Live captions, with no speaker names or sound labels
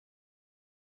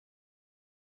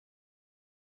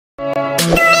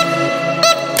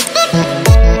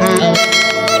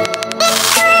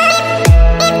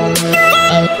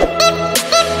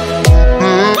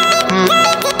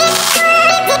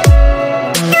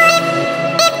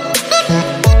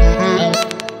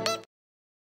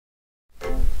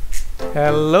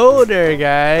Hello there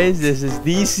guys, this is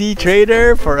DC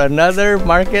Trader for another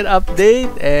market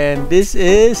update, and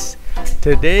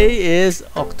today is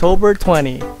October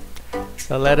 20.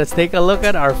 So let us take a look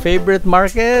at our favorite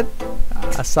market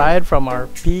aside from our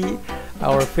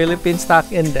Philippine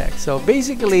stock index. So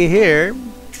basically here,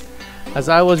 as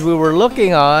we were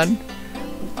looking on,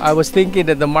 I was thinking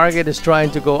that the market is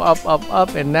trying to go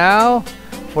up, and now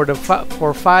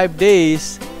for 5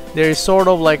 days there is sort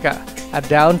of like a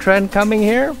downtrend coming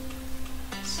here.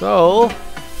 So,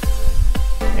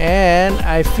 and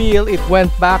I feel it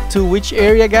went back to which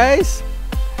area, guys?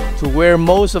 To where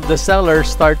most of the sellers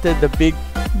started the big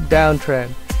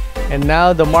downtrend, and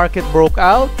now the market broke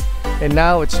out, and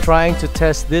now it's trying to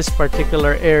test this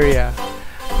particular area.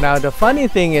 Now the funny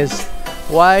thing is,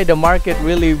 why the market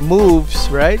really moves,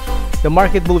 right? The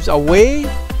market moves away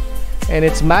and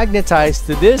it's magnetized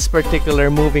to this particular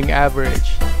moving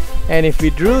average. And if we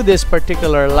drew this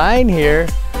particular line here,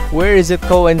 where is it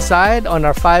coincide on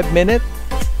our 5-minute?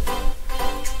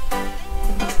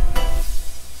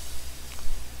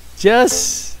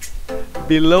 Just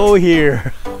below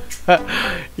here.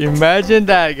 Imagine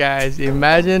that, guys.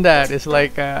 Imagine that. It's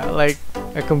like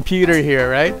a computer here,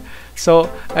 right? So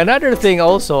another thing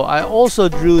also, I also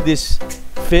drew this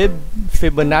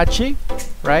Fibonacci,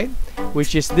 right?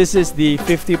 Which is, this is the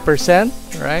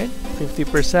 50%, right?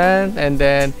 50%, and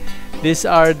then these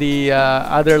are the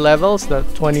other levels, the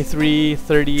 23,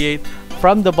 38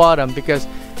 from the bottom, because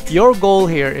your goal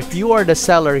here, if you are the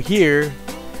seller here,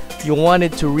 you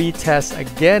wanted to retest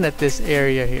again at this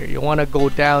area here. You want to go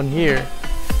down here.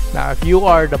 Now if you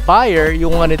are the buyer, you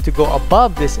wanted to go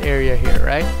above this area here,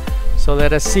 right? So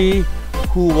let us see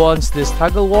who wants this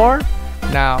tug of war.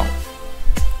 Now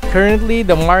currently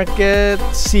the market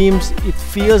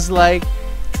feels like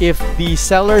if the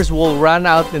sellers will run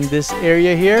out in this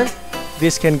area here,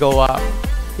 this can go up.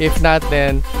 If not,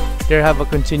 then they have a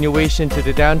continuation to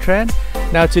the downtrend.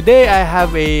 Now today I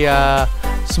have a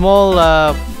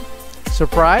small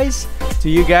surprise to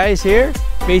you guys here.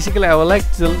 Basically, I would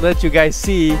like to let you guys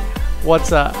see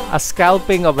what's a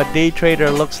scalping of a day trader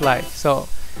looks like. So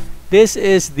this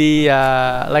is the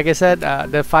like I said,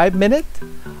 the 5-minute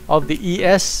of the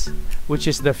ES, which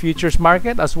is the futures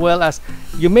market, as well as,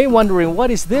 you may wondering, what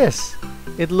is this?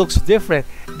 It looks different.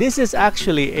 This is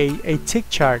actually a tick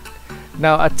chart.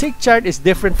 Now a tick chart is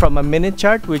different from a minute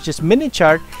chart, which is, minute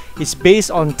chart is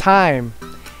based on time.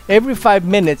 Every 5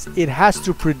 minutes it has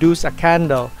to produce a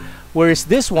candle, whereas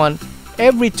this one,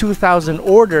 every 2,000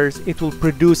 orders it will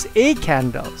produce a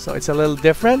candle. So it's a little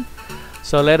different.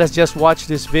 So let us just watch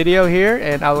this video here,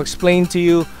 and I'll explain to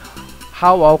you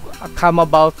how I'll come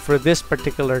about for this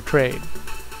particular trade.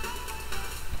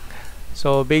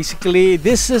 So basically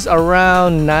this is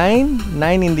around 9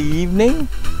 in the evening,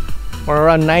 or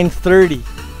around 9:30,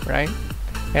 right?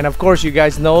 And of course you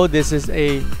guys know this is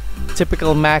a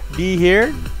typical MACD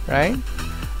here, right?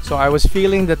 So I was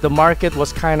feeling that the market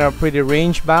was kind of pretty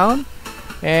range bound,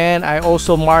 and I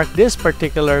also marked this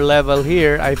particular level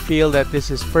here. I feel that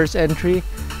this is first entry,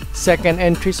 second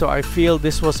entry, so I feel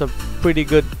this was a pretty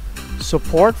good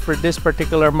support for this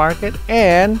particular market.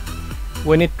 And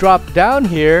when it dropped down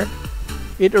here,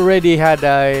 it already had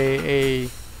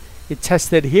it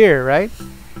tested here, right?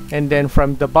 And then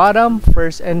from the bottom,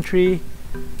 first entry,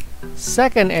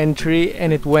 second entry,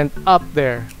 and it went up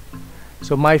there.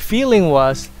 So my feeling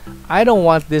was, I don't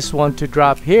want this one to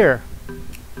drop here.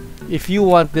 If you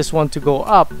want this one to go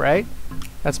up, right?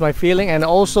 That's my feeling. And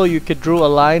also you could draw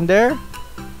a line there,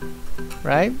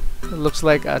 right? It looks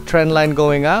like a trend line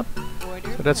going up.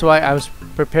 So that's why I was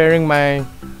preparing my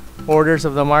orders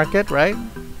of the market, right?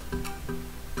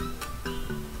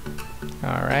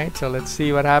 Alright, so let's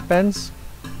see what happens.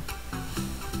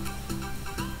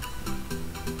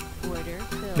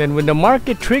 Then when the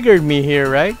market triggered me here,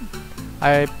 right,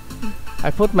 I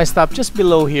put my stop just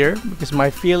below here, because my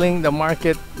feeling the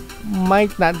market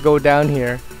might not go down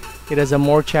here. It has a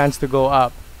more chance to go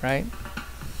up, right?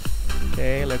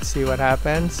 Okay, let's see what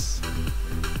happens.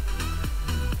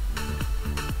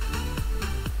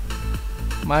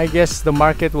 My guess, the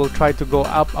market will try to go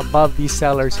up above these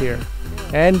sellers here,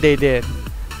 and they did.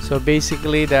 So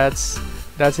basically that's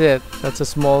it. That's a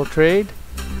small trade.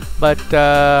 But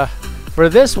for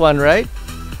this one, right,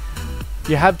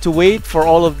 you have to wait for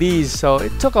all of these. So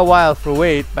it took a while for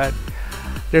wait, but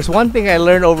there's one thing I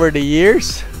learned over the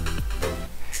years.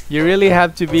 You really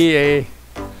have to be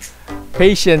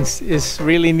patience is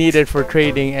really needed for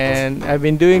trading, and I've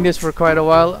been doing this for quite a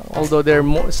while, although there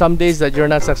are some days that you're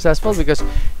not successful because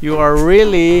you are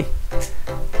really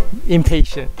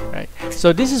impatient, right?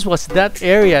 So this is what's that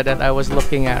area that I was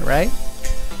looking at, right?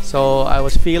 So I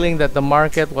was feeling that the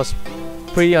market was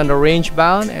pretty on the range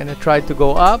bound, and it tried to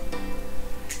go up,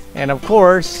 and of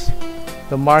course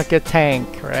the market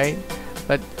tanked, right?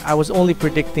 But I was only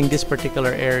predicting this particular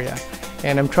area,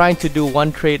 and I'm trying to do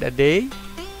one trade a day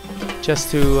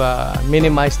just to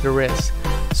minimize the risk.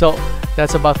 So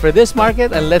that's about for this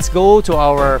market, and let's go to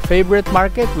our favorite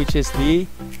market, which is the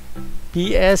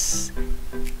PSE.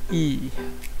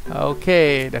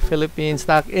 Okay, the Philippine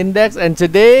Stock Index. And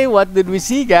today, what did we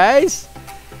see, guys?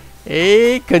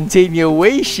 A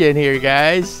continuation here,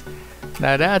 guys.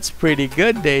 Now that's pretty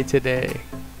good day today.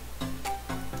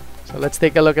 So let's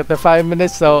take a look at the 5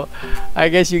 minutes. So I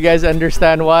guess you guys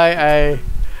understand why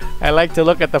I like to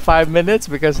look at the 5 minutes,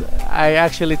 because I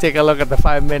actually take a look at the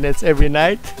 5 minutes every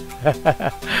night.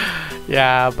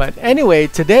 Yeah, but anyway,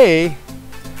 today,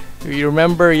 you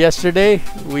remember yesterday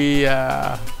we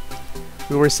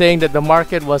were saying that the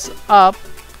market was up,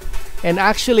 and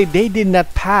actually they did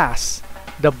not pass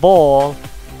the ball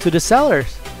to the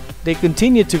sellers. They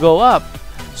continued to go up.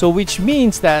 So which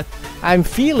means that I'm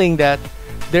feeling that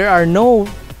there are no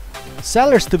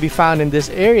sellers to be found in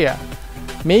this area.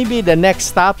 Maybe the next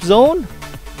stop zone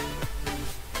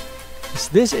is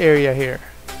this area here,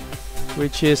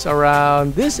 which is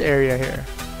around this area here.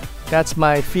 That's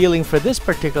my feeling for this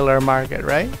particular market,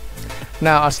 right?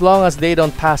 Now, as long as they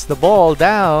don't pass the ball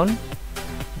down,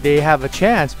 they have a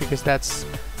chance, because that's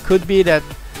could be that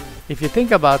if you think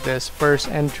about this, first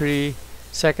entry,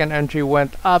 second entry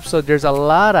went up, so there's a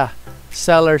lot of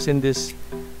sellers in this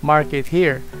market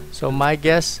here. So my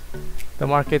guess, the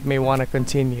market may want to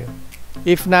continue.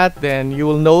 If not, then you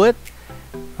will know it.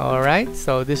 Alright,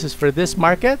 so this is for this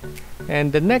market.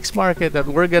 And the next market that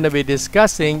we're going to be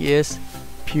discussing is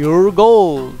pure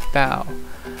gold. Now,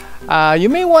 you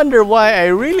may wonder why I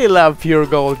really love pure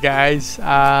gold, guys.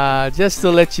 Just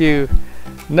to let you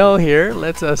know here,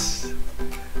 let us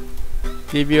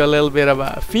give you a little bit of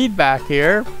a feedback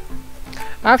here.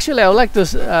 Actually, I would like to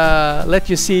let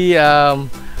you see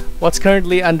what's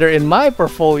currently under in my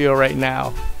portfolio right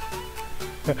now.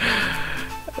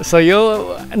 So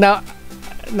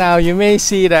now you may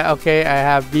see that, okay, I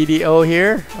have BDO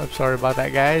here. I'm sorry about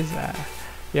that, guys.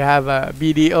 You have a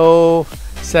BDO,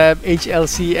 SEB,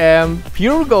 HLCM,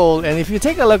 pure gold. And if you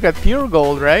take a look at pure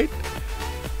gold, right,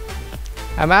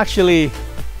 I'm actually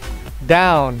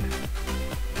down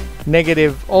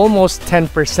negative almost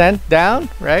 10% down,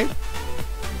 right?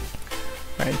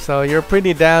 Right, so you're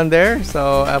pretty down there.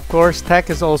 So of course tech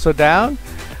is also down.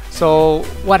 So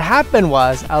what happened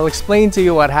was, I'll explain to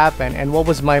you what happened and what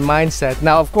was my mindset.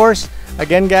 Now, of course,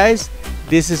 again, guys,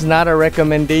 this is not a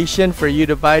recommendation for you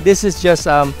to buy. This is just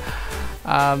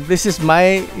this is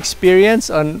my experience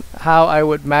on how I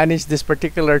would manage this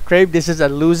particular trade. This is a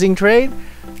losing trade,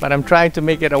 but I'm trying to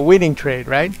make it a winning trade,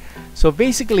 right? So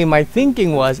basically, my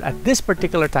thinking was, at this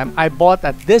particular time, I bought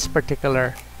at this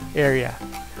particular area,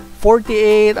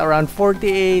 48, around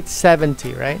 48,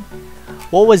 70, right?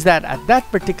 What was that? At that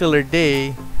particular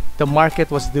day, the market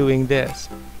was doing this.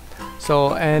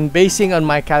 So, and basing on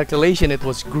my calculation, it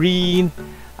was green.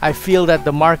 I feel that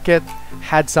the market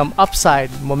had some upside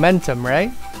momentum,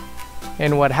 right?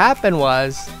 And what happened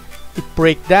was, it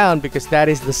broke down, because that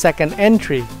is the second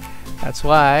entry. That's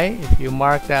why, if you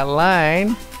mark that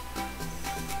line,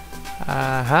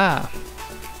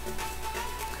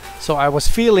 so I was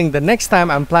feeling the next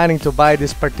time I'm planning to buy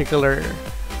this particular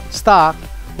stock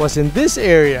was in this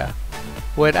area,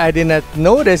 when I did not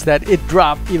notice that it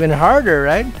dropped even harder,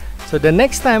 right? So the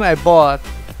next time I bought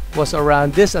was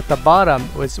around this at the bottom,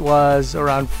 which was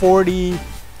around 40,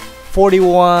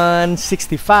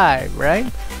 41.65, right?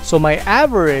 So my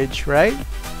average, right,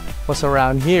 was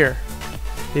around here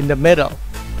in the middle,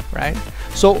 right?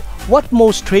 So what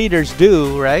most traders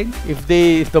do, right, if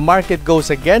the market goes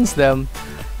against them,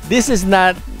 this is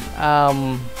not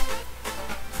a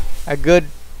good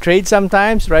trade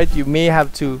sometimes, right? You may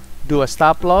have to do a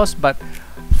stop loss, but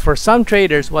for some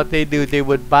traders, what they do, they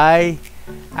would buy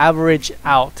average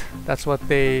out. That's what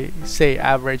they say,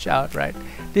 average out, right?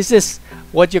 This is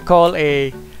what you call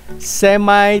a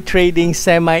semi-trading,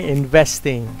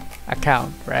 semi-investing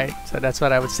account, right? So that's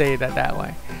what I would say that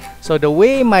way. So the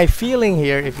way my feeling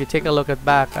here, if you take a look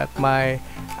back at my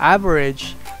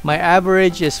average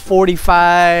is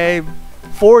 45,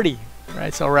 40,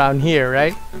 right? So around here,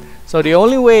 right? So the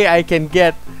only way I can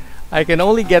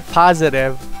only get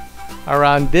positive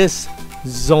around this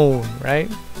zone, right?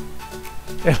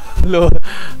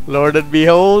 Lord and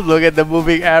behold, look at the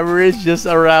moving average just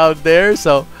around there.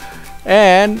 So,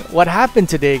 and what happened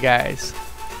today, guys?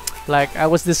 Like I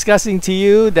was discussing to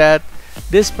you that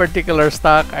this particular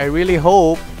stock, I really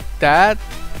hope that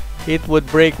it would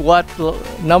break what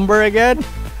number again?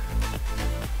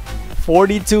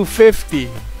 4250.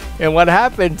 And what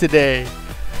happened today?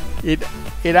 It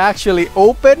actually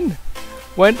opened,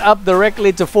 went up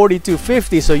directly to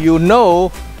 4250. So you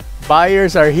know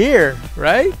buyers are here,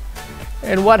 right?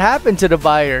 And what happened to the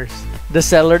buyers? The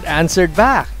seller answered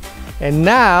back. And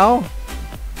now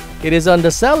it is on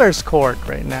the seller's court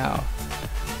right now.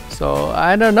 So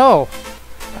I don't know.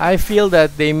 I feel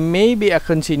that they may be a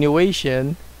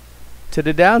continuation to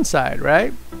the downside,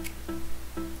 right?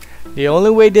 The only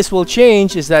way this will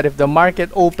change is that if the market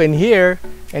open here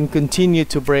and continue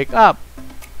to break up.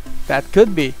 That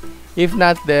could be. If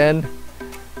not, then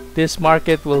this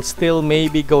market will still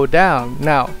maybe go down.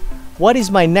 Now, what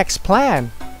is my next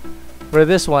plan for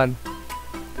this one?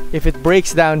 If it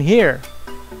breaks down here,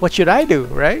 what should I do,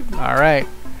 right? All right.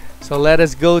 So let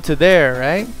us go to there,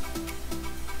 right?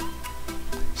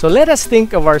 So let us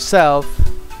think of ourselves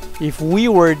if we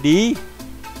were the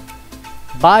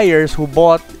buyers who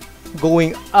bought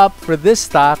going up for this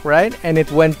stock, right? And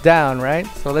it went down, right?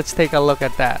 So let's take a look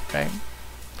at that, right?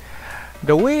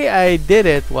 The way I did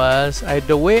it was,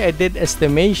 the way I did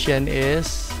estimation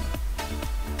is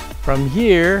from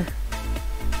here.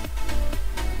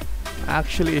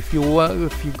 Actually, if you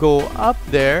go up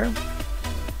there,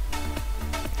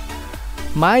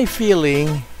 my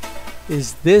feeling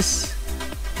is this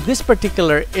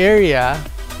particular area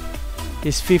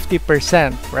is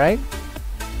 50%, right?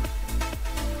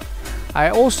 I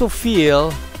also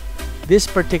feel this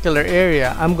particular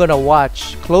area I'm gonna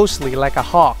watch closely like a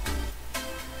hawk.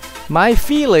 My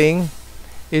feeling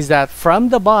is that from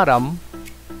the bottom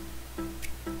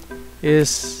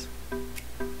is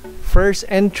first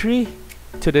entry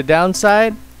to the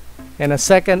downside and a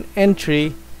second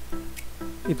entry,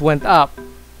 it went up.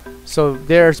 So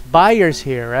there's buyers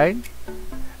here, right?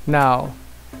 Now,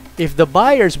 if the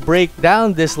buyers break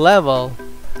down this level,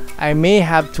 I may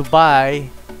have to buy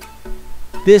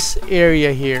this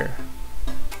area here.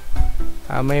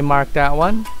 I may mark that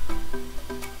one.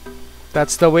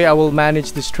 That's the way I will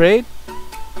manage this trade,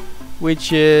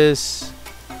 which is,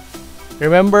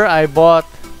 remember I bought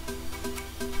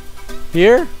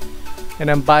here and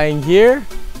I'm buying here,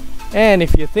 and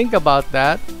if you think about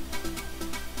that,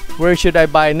 where should I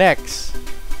buy next?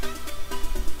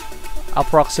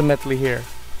 Approximately here.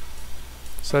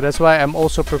 So that's why I'm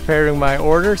also preparing my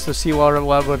orders to see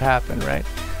what would happen, right?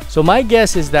 So my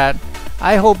guess is that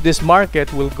I hope this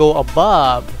market will go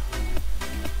above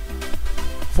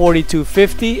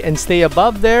 4250 and stay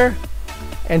above there,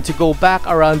 and to go back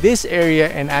around this area,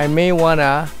 and I may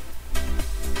wanna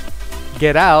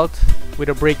get out with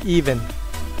a break even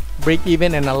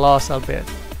and a loss a bit,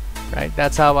 right?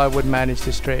 That's how I would manage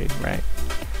this trade, right?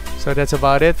 So that's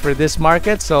about it for this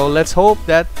market. So let's hope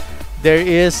that there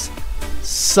is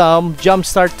some jump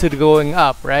start to going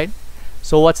up, right?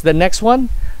 So what's the next one?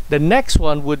 The next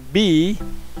one would be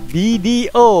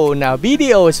BDO. Now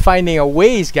BDO is finding a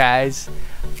ways, guys.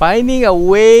 Finding a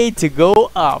way to go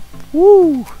up.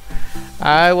 Woo!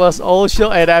 I was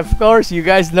also, and of course you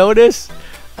guys notice,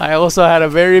 I also had a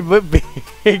very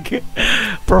big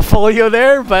portfolio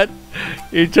there, but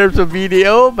in terms of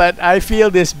BDO, but I feel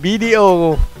this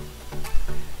BDO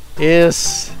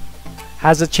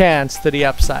has a chance to the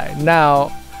upside.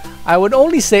 Now, I would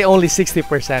only say only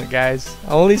 60%, guys.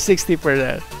 Only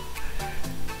 60%.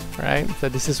 Right? So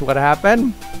this is what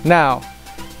happened. Now,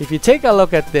 if you take a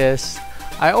look at this,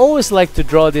 I always like to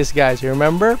draw this, guys. You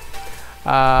remember?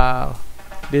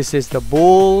 This is the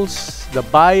bulls, the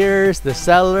buyers, the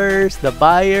sellers, the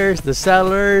buyers, the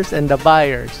sellers, and the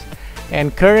buyers.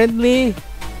 And currently,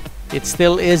 it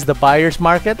still is the buyer's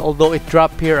market, although it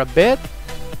dropped here a bit,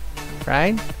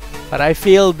 right? But I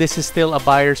feel this is still a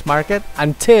buyer's market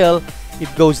until it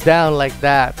goes down like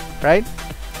that, right?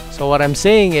 So what I'm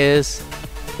saying is,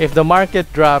 if the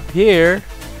market drop here,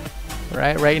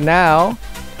 right now,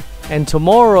 and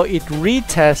tomorrow it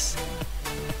retests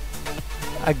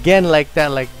again like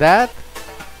that,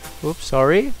 oops,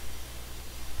 sorry,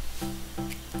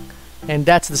 and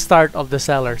that's the start of the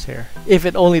sellers here. If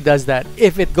it only does that,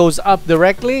 if it goes up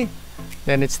directly,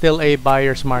 then it's still a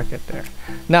buyer's market there.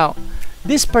 Now,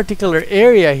 this particular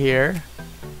area here,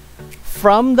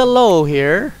 from the low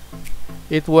here,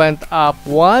 it went up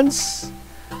once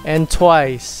and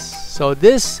twice. So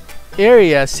this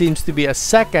area seems to be a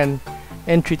second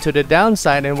entry to the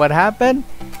downside, and what happened?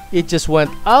 It just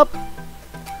went up,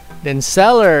 then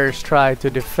sellers tried to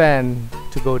defend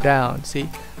to go down. See,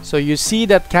 so you see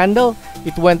that candle,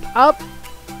 it went up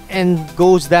and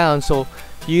goes down, so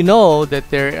you know that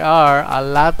there are a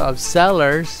lot of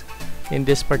sellers in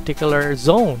this particular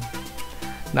zone.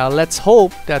 Now let's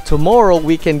hope that tomorrow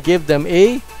we can give them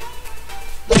a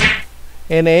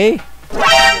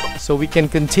so we can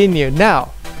continue.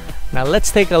 Now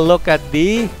let's take a look at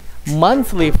the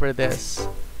monthly for this.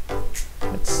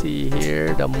 Let's see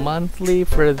here, the monthly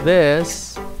for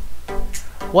this.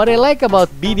 What I like about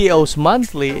BDO's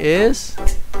monthly is,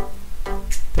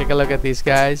 take a look at these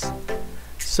guys.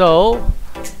 So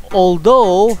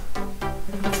although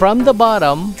from the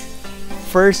bottom,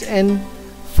 first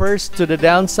to the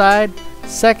downside,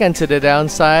 second to the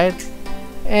downside,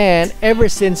 and ever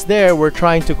since there we're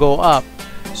trying to go up.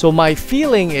 So my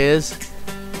feeling is,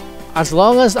 as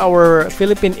long as our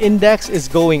Philippine index is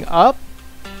going up,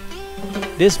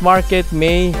 this market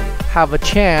may have a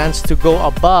chance to go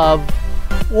above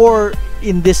or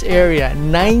in this area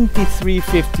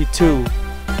 93.52.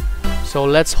 So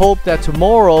let's hope that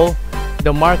tomorrow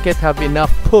the market have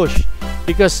enough push,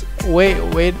 because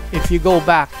wait, if you go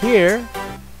back here,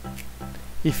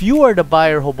 if you are the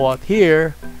buyer who bought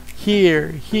here,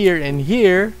 here, and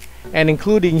here, and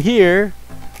including here,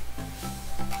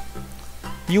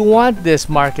 you want this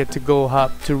market to go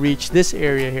up to reach this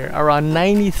area here around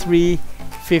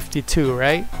 93.52,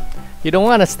 right? You don't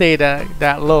want to stay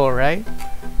that low, right?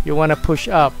 You want to push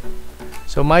up.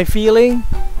 So my feeling,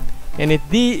 and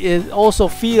it also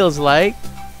feels like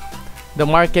the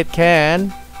market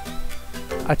can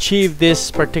achieve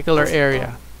this particular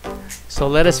area. So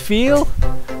let us feel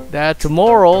that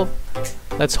tomorrow,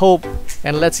 let's hope,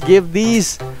 and let's give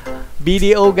these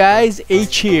BDO guys a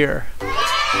cheer.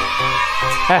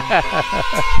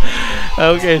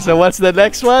 Okay, so what's the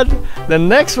next one? The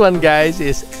next one, guys,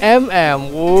 is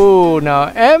MM. Whoa, now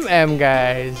MM,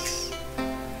 guys.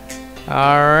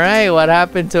 Alright, what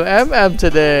happened to MM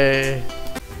today?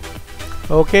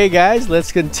 Okay, guys,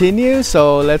 let's continue.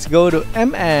 So let's go to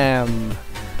MM.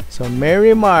 So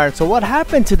Mary Mart. So what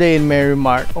happened today in Mary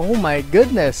Mart? Oh my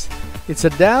goodness, it's a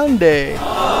down day.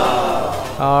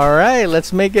 Alright,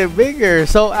 let's make it bigger.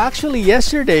 So actually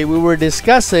yesterday we were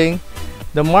discussing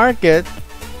the market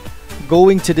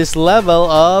going to this level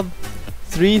of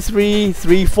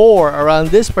 3334 around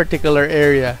this particular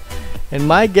area, and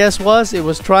my guess was it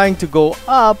was trying to go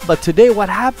up, but today what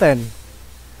happened?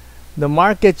 The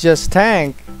market just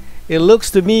tanked. It looks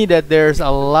to me that there's a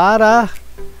lot of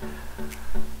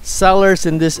sellers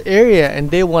in this area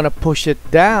and they want to push it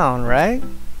down, right?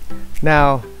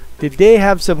 Now, did they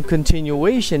have some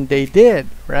continuation? They did,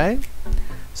 right?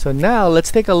 So now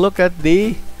let's take a look at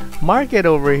the market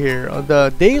over here on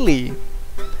the daily.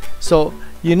 So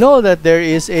you know that there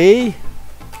is a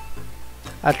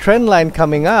trend line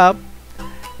coming up,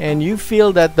 and you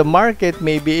feel that the market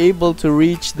may be able to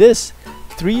reach this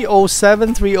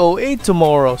 307, 308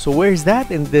 tomorrow. So where's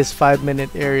that in this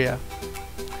 5-minute area?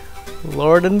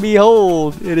 Lord and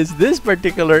behold, it is this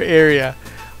particular area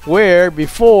where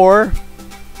before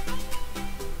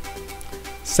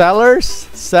sellers,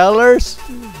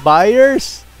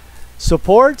 buyers,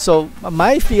 support. So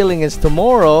my feeling is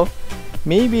tomorrow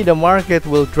maybe the market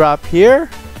will drop here,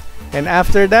 and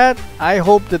after that I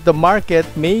hope that the market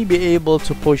may be able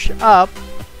to push up,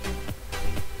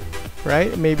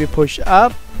 right? Maybe push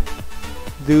up,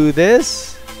 do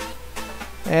this,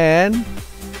 and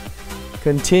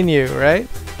continue, right?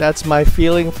 That's my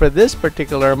feeling for this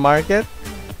particular market,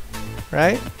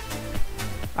 right?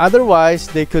 Otherwise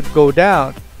they could go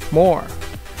down more,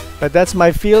 but that's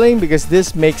my feeling because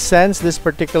this makes sense. This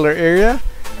particular area,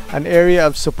 an area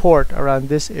of support around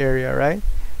this area, right?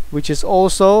 Which is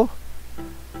also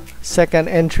second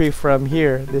entry from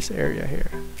here, this area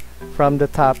here, from the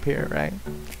top here, right?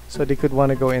 So they could want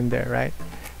to go in there, right?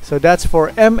 So that's for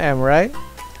MM, right?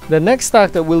 The next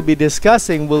stock that we'll be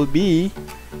discussing will be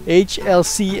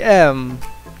HLCM,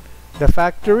 the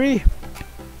factory.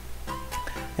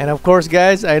 And of course,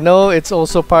 guys, I know it's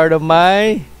also part of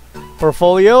my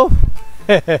portfolio.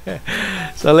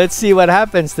 So let's see what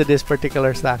happens to this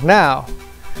particular stock. Now,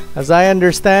 as I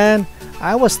understand,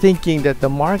 I was thinking that the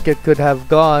market could have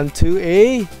gone to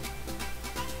a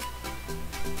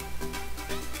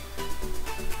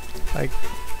like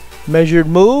measured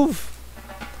move.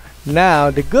 Now,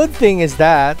 the good thing is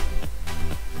that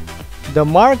the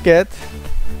market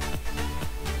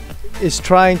is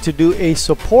trying to do a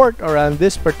support around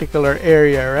this particular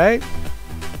area, right?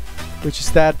 Which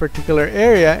is that particular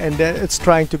area, and then it's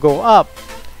trying to go up,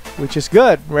 which is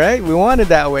good, right? We want it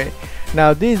that way.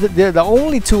 Now, the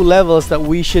only two levels that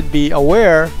we should be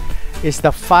aware is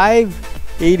the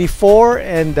 584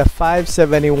 and the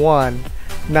 571.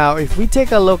 Now if we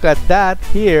take a look at that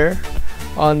here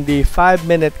on the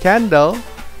 5-minute candle,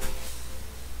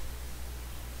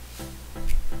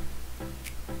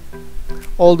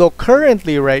 although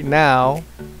currently right now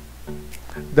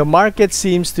the market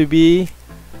seems to be,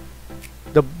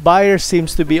 the buyer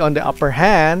seems to be on the upper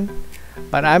hand,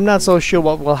 but I'm not so sure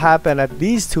what will happen at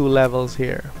these two levels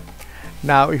here.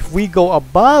 Now if we go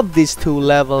above these two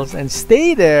levels and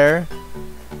stay there,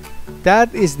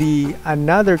 that is the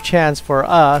another chance for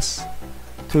us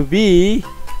to be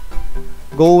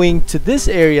going to this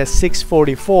area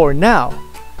 644. Now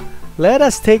let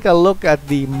us take a look at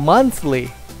the monthly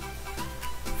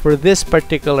for this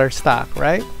particular stock,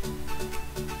 right?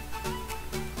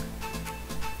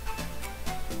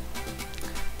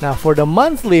 Now for the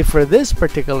monthly for this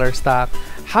particular stock,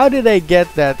 how did I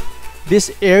get that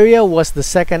this area was the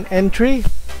second entry?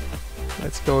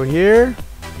 Let's go here.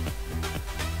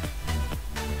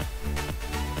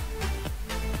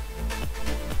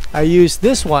 I use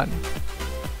this one.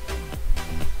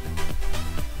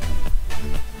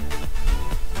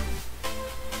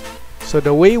 So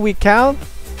the way we count,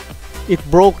 it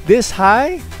broke this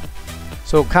high,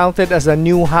 so counted as a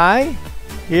new high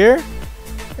here,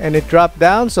 and it dropped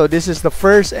down. So this is the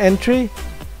first entry.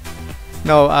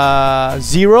 No,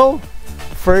 0,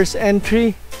 first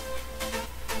entry,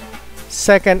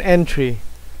 second entry.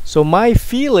 So my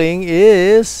feeling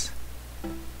is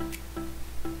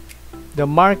the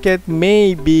market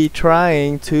may be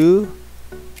trying to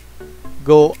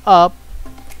go up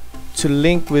to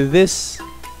link with this,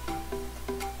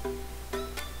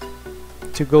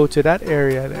 to go to that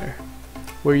area there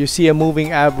where you see a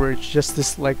moving average, just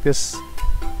this, like this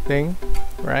thing,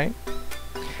 right?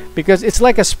 Because it's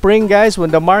like a spring, guys.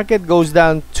 When the market goes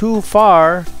down too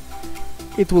far,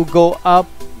 it will go up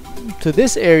to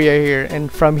this area here,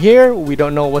 and from here we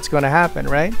don't know what's going to happen,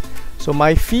 right? So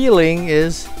my feeling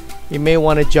is it may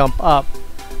want to jump up.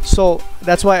 So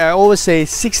that's why I always say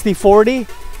 60-40,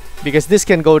 because this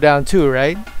can go down too,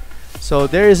 right? So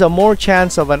there is a more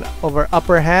chance of an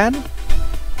upper hand.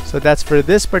 So that's for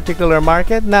this particular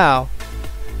market. Now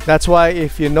that's why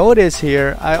if you notice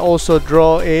here, I also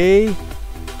draw a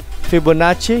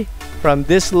Fibonacci from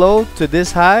this low to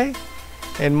this high,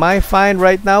 and my find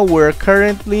right now we're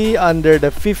currently under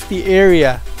the 50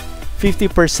 area,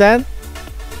 50%,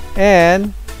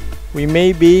 and we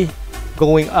may be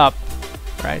going up,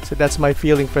 right? So that's my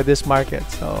feeling for this market.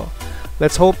 So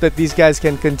let's hope that these guys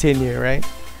can continue, right?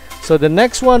 So the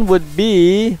next one would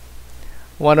be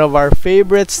one of our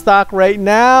favorite stock right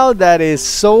now that is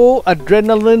so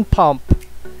adrenaline pump,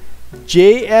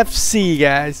 JFC,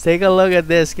 guys. Take a look at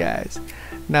this, guys.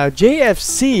 Now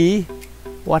JFC,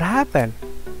 what happened?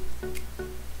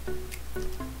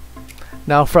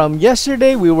 Now from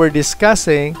yesterday we were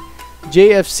discussing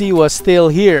JFC was still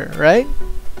here, right?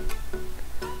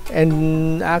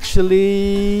 And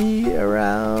actually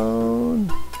around,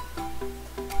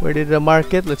 where did the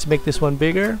market, let's make this one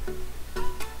bigger.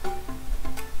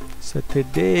 So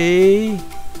today,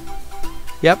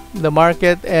 yep, the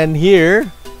market and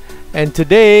here, and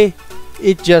today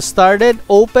it just started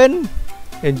open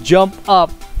and jump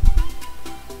up.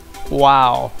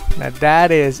 Wow, now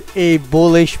that is a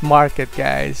bullish market,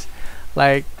 guys.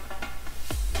 Like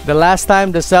the last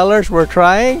time the sellers were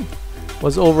trying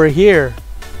was over here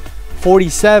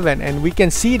 47, and we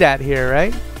can see that here,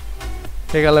 right?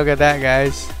 Take a look at that,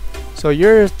 guys. So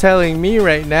you're telling me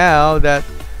right now that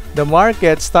the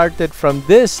market started from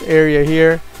this area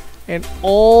here and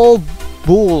all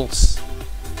bulls.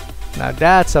 Now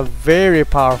that's a very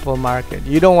powerful market.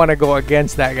 You don't want to go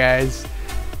against that, guys.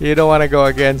 You don't want to go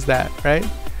against that, right?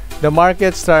 The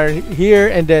market started here,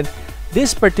 and then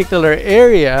this particular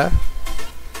area,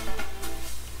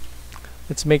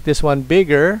 let's make this one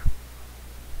bigger,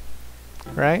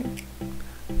 right?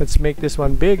 Let's make this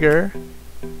one bigger.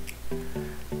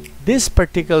 This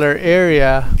particular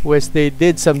area was they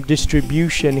did some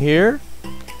distribution here,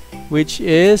 which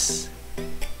is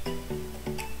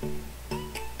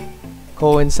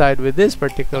coincide with this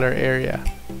particular area,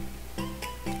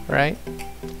 right?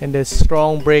 And this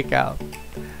strong breakout.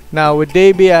 Now would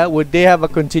they have a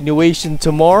continuation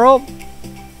tomorrow?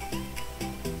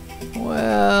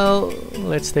 Well,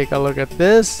 let's take a look at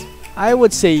this. I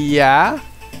would say yeah,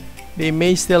 they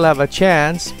may still have a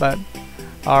chance, but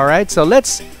all right, so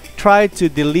let's try to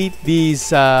delete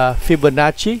these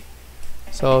Fibonacci.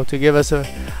 So to give us a,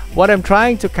 what I'm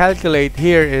trying to calculate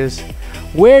here is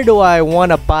where do I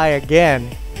want to buy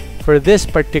again for this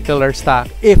particular stock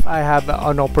if I have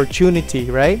an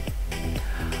opportunity, right?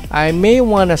 I may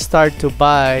want to start to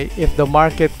buy if the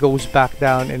market goes back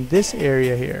down in this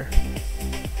area here.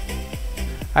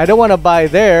 I don't want to buy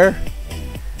there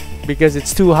because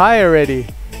it's too high already.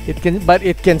 But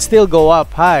it can still go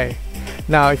up high.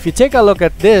 Now if you take a look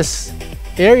at this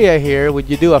area here, would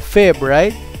you do a fib,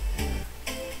 right?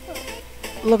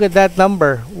 Look at that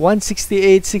number,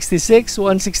 168.66,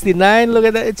 169. Look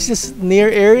at that, it's just near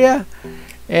area.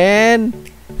 And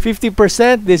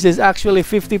 50%, this is actually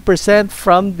 50%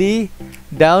 from the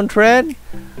downtrend,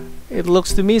 it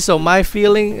looks to me. So my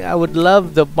feeling, I would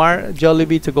love the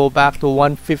Jollibee to go back to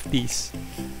 150s.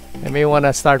 I may want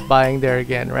to start buying there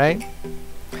again, right?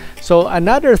 So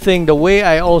another thing, the way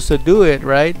I also do it,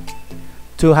 right,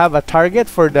 to have a target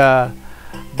for the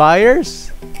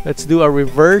buyers, let's do a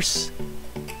reverse.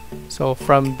 So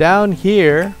from down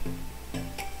here,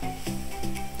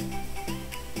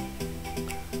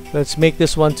 let's make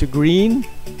this one to green.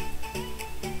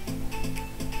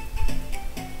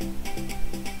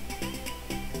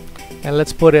 And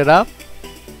let's put it up.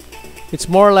 It's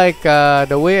more like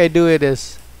the way I do it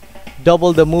is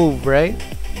double the move, right?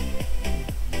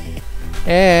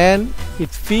 And it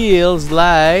feels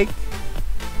like,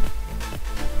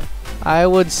 I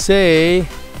would say,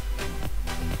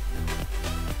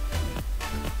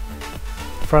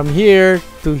 from here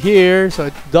to here, so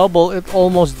it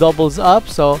almost doubles up.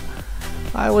 So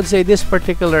I would say this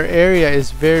particular area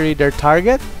is their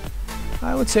target.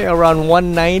 I would say around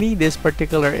 190, this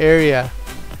particular area.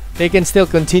 They can still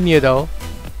continue though,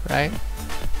 right?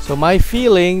 So my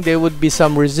feeling, there would be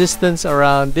some resistance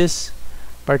around this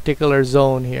particular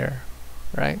zone here,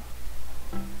 right?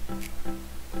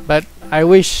 But I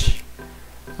wish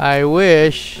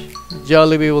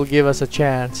Jollibee will give us a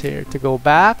chance here to go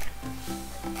back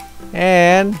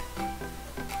and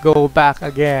go back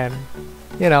again,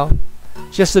 you know,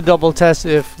 just to double test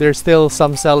if there's still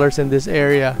some sellers in this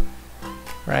area,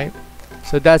 right?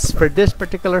 So that's for this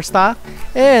particular stock.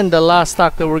 And the last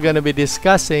stock that we're going to be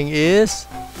discussing is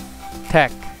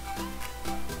tech.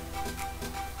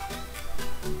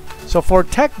 So for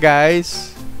tech,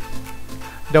 guys,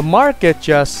 the market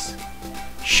just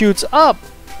shoots up,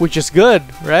 which is good,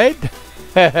 right?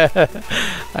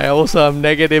 I also am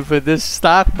negative with this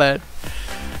stock, but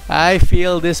I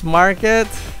feel this market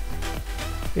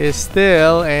is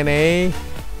still in a,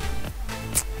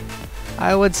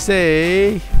 I would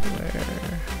say,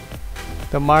 where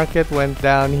the market went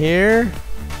down here,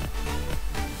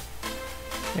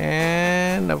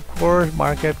 and of course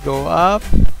market go up,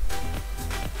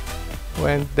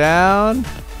 went down,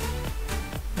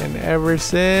 and ever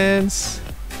since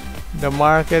the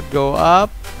market go up,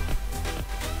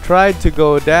 tried to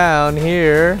go down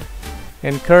here,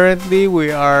 and currently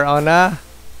we are on a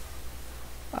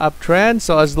uptrend.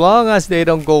 So as long as they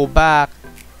don't go back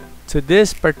to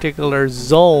this particular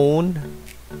zone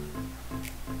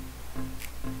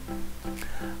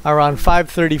around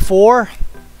 534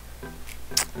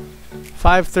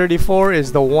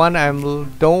 is the one I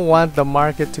don't want the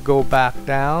market to go back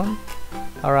down,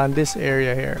 around this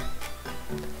area here.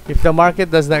 If the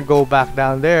market does not go back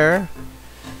down there,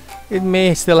 it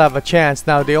may still have a chance.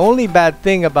 Now the only bad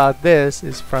thing about this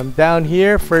is from down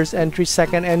here, first entry,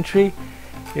 second entry,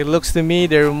 it looks to me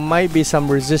there might be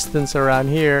some resistance around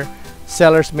here.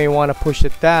 Sellers may want to push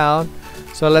it down.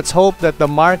 So let's hope that the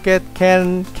market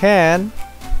can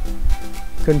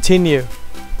continue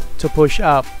to push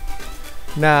up.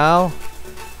 Now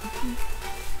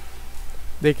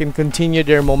they can continue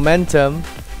their momentum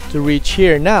to reach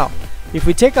here. Now if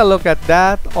we take a look at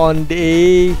that on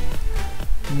the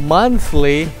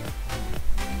monthly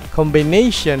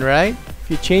combination, right? If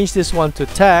you change this one to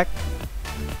tech,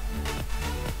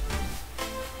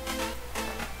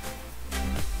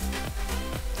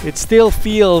 it still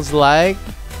feels like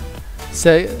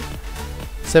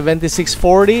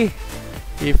 76.40.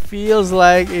 It feels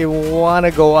like it want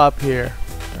to go up here,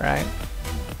 right?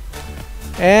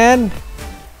 And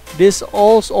this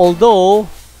also, although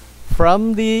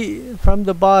from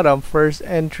the bottom, first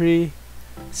entry,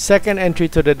 second entry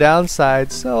to the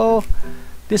downside, so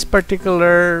this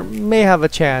particular may have a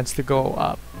chance to go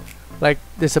up. Like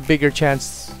there's a bigger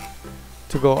chance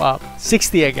to go up.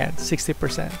 60 again,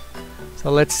 60%. So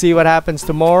let's see what happens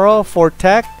tomorrow for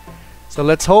tech. So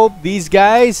let's hope these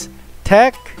guys,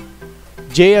 tech,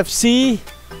 JFC,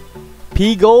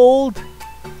 PGOLD,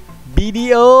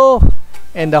 BDO,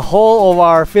 and the whole of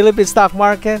our Philippine stock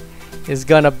market is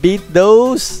gonna beat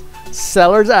those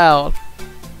sellers out.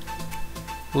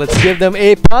 Let's give them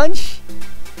a punch.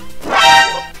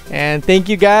 And thank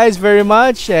you guys very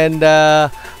much, and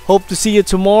hope to see you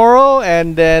tomorrow.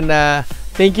 And then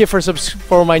thank you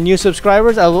for my new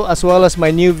subscribers as well as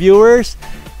my new viewers.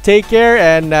 Take care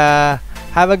and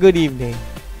have a good evening.